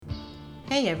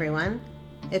Hey everyone!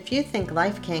 If you think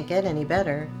life can't get any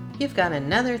better, you've got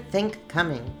another think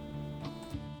coming.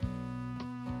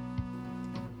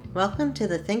 Welcome to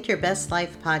the Think Your Best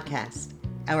Life podcast.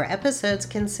 Our episodes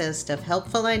consist of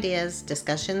helpful ideas,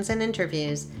 discussions, and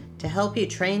interviews to help you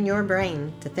train your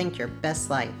brain to think your best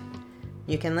life.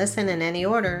 You can listen in any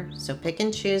order, so pick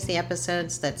and choose the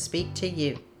episodes that speak to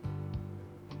you.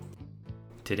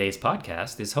 Today's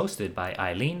podcast is hosted by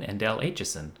Eileen and Del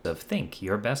Aitchison of Think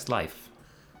Your Best Life.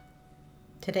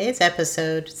 Today's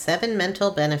episode, 7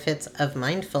 Mental Benefits of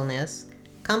Mindfulness,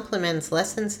 complements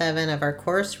Lesson 7 of our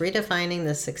course Redefining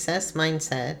the Success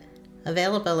Mindset,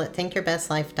 available at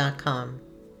thinkyourbestlife.com.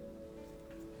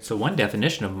 So one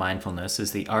definition of mindfulness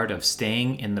is the art of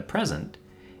staying in the present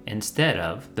instead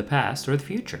of the past or the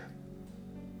future.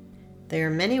 There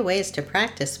are many ways to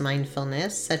practice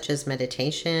mindfulness, such as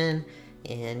meditation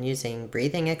and using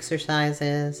breathing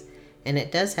exercises, and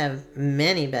it does have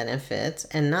many benefits,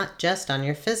 and not just on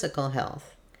your physical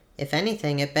health. If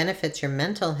anything, it benefits your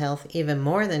mental health even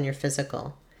more than your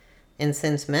physical. And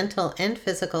since mental and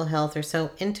physical health are so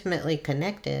intimately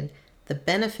connected, the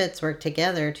benefits work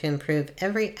together to improve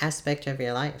every aspect of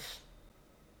your life.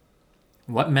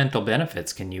 What mental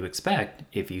benefits can you expect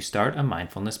if you start a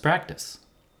mindfulness practice?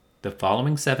 The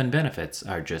following 7 benefits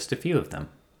are just a few of them.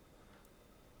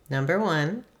 Number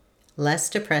 1, less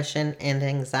depression and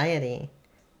anxiety.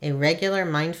 A regular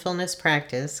mindfulness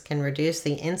practice can reduce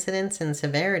the incidence and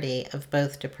severity of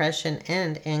both depression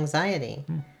and anxiety.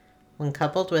 When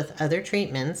coupled with other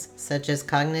treatments, such as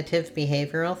cognitive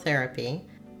behavioral therapy,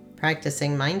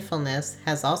 practicing mindfulness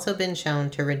has also been shown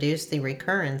to reduce the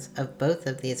recurrence of both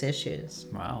of these issues.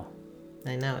 Wow.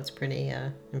 I know, it's pretty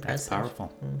impressive. That's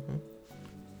powerful. Mm-hmm.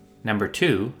 Number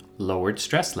 2, lowered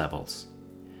stress levels.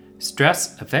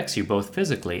 Stress affects you both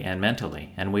physically and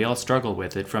mentally, and we all struggle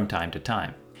with it from time to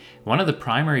time. One of the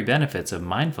primary benefits of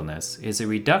mindfulness is a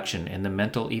reduction in the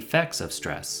mental effects of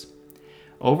stress.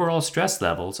 Overall stress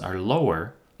levels are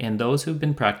lower in those who've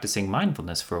been practicing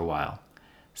mindfulness for a while,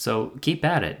 so keep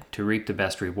at it to reap the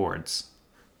best rewards.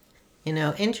 You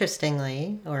know,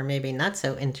 interestingly, or maybe not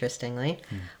so interestingly,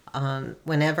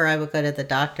 whenever I would go to the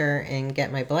doctor and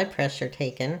get my blood pressure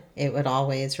taken, it would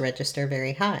always register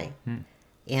very high.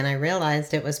 And I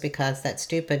realized it was because that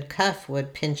stupid cuff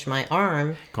would pinch my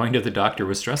arm. Going to the doctor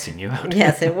was stressing you out.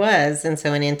 Yes, it was. And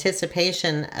so in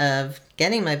anticipation of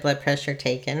getting my blood pressure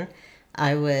taken,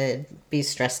 I would be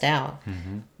stressed out.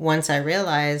 Once I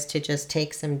realized to just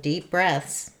take some deep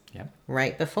breaths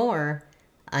right before,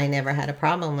 I never had a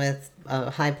problem with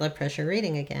a high blood pressure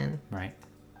reading again. Right.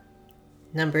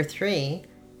 Number 3,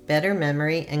 better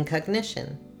memory and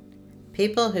cognition.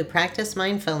 People who practice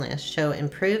mindfulness show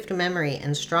improved memory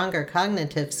and stronger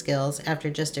cognitive skills after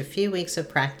just a few weeks of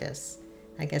practice.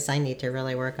 I guess I need to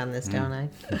really work on this, don't I?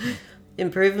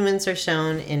 Improvements are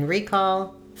shown in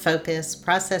recall, focus,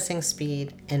 processing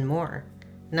speed, and more.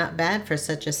 Not bad for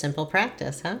such a simple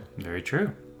practice, huh? Very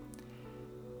true.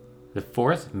 The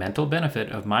 4th mental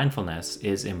benefit of mindfulness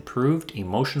is improved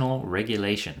emotional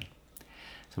regulation.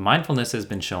 So mindfulness has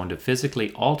been shown to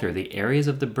physically alter the areas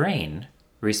of the brain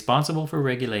responsible for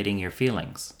regulating your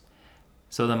feelings.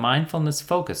 So the mindfulness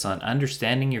focus on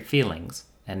understanding your feelings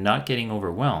and not getting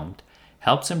overwhelmed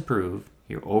helps improve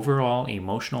your overall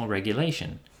emotional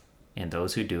regulation in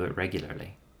those who do it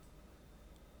regularly.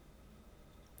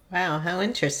 Wow, how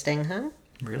interesting, huh?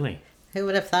 Really? Who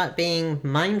would have thought being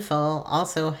mindful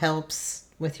also helps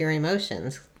with your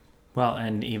emotions? Well,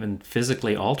 and even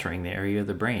physically altering the area of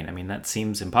the brain. I mean, that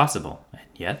seems impossible, and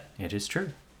yet it is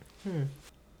true.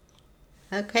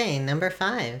 Okay, number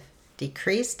 5,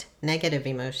 decreased negative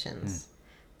emotions.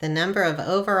 The number of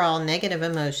overall negative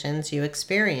emotions you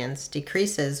experience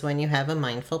decreases when you have a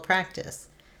mindful practice.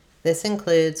 This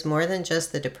includes more than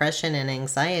just the depression and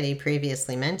anxiety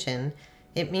previously mentioned.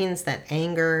 It means that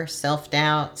anger,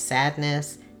 self-doubt,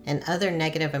 sadness, and other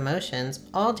negative emotions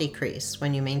all decrease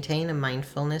when you maintain a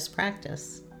mindfulness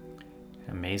practice.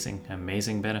 Amazing,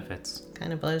 amazing benefits.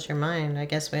 Kind of blows your mind. I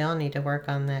guess we all need to work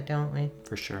on that, don't we?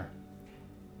 For sure.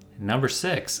 Number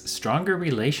 6, stronger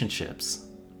relationships.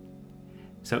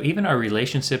 So even our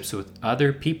relationships with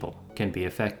other people can be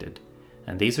affected,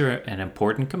 and these are an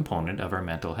important component of our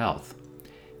mental health.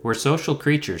 We're social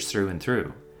creatures through and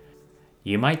through.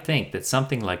 You might think that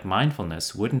something like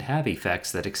mindfulness wouldn't have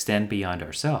effects that extend beyond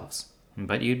ourselves,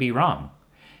 but you'd be wrong.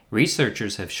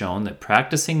 Researchers have shown that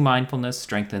practicing mindfulness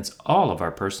strengthens all of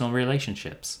our personal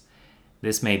relationships.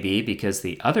 This may be because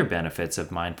the other benefits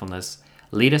of mindfulness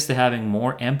lead us to having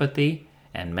more empathy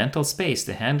and mental space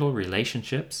to handle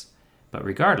relationships, but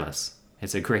regardless,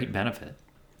 it's a great benefit.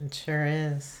 It sure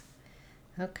is.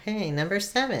 Okay, number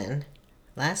 7.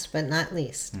 Last but not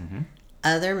least,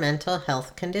 other mental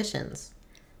health conditions.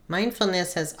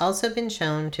 Mindfulness has also been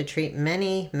shown to treat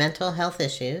many mental health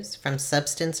issues, from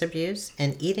substance abuse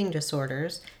and eating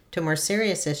disorders to more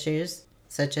serious issues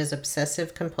such as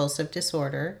obsessive compulsive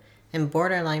disorder and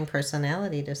borderline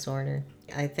personality disorder.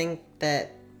 I think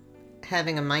that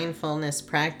having a mindfulness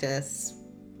practice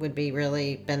would be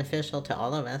really beneficial to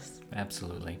all of us.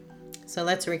 Absolutely. So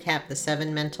let's recap the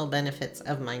 7 mental benefits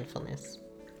of mindfulness.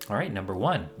 All right, number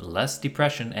 1, less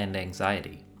depression and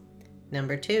anxiety.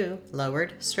 Number 2,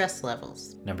 lowered stress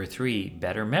levels. Number 3,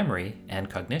 better memory and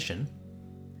cognition.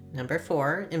 Number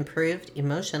 4, improved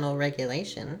emotional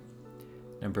regulation.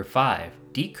 Number 5,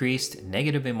 decreased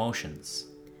negative emotions.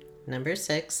 Number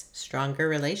 6, stronger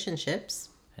relationships.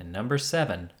 And number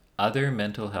 7, other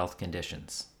mental health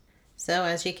conditions. So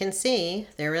as you can see,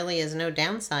 there really is no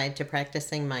downside to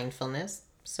practicing mindfulness,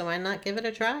 so why not give it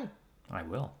a try? I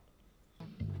will.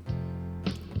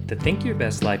 The Think Your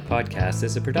Best Life podcast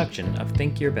is a production of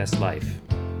Think Your Best Life.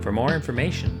 For more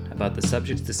information about the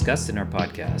subjects discussed in our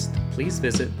podcast, please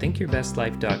visit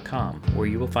thinkyourbestlife.com, where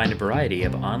you will find a variety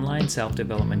of online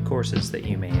self-development courses that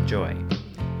you may enjoy.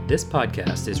 This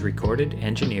podcast is recorded,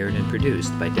 engineered, and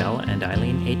produced by Dell and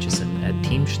Eileen Aitchison at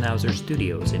Team Schnauzer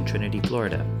Studios in Trinity,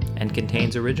 Florida, and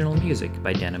contains original music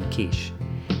by Denim Quiche.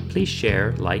 Please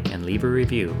share, like, and leave a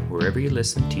review wherever you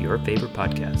listen to your favorite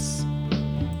podcasts.